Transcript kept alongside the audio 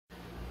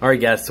All right,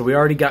 guys, so we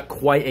already got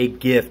quite a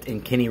gift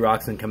in Kenny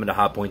Roczen coming to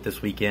High Point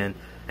this weekend,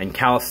 and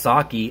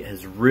Kawasaki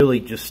has really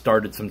just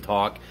started some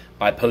talk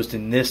by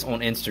posting this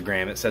on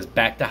Instagram. It says,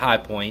 "Back to High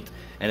Point,"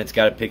 and it's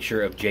got a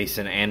picture of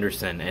Jason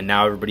Anderson, and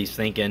now everybody's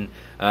thinking,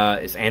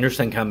 is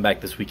Anderson coming back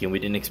this weekend? We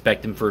didn't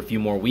expect him for a few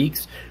more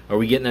weeks. Are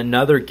we getting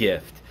another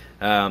gift?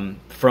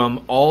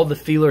 From all the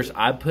feelers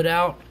I put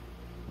out,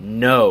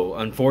 no.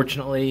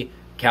 Unfortunately,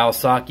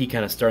 Kawasaki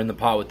kind of stirring the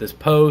pot with this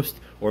post,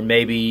 or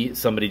maybe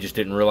somebody just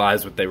didn't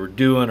realize what they were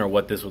doing or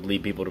what this would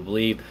lead people to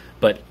believe.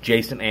 But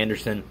Jason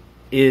Anderson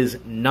is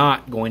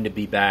not going to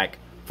be back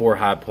for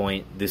High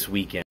Point this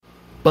weekend.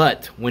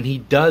 But when he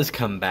does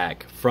come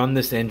back from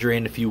this injury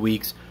in a few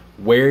weeks,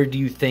 where do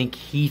you think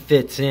he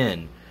fits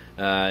in?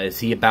 Is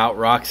he about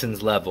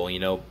Roczen's level? You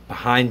know,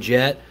 behind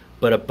Jet,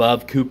 but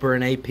above Cooper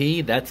and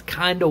AP? That's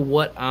kind of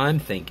what I'm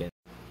thinking.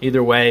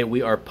 Either way,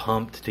 we are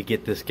pumped to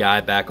get this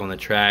guy back on the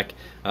track.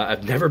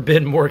 I've never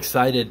been more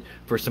excited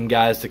for some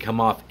guys to come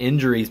off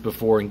injuries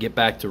before and get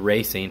back to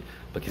racing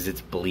because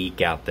it's bleak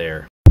out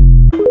there.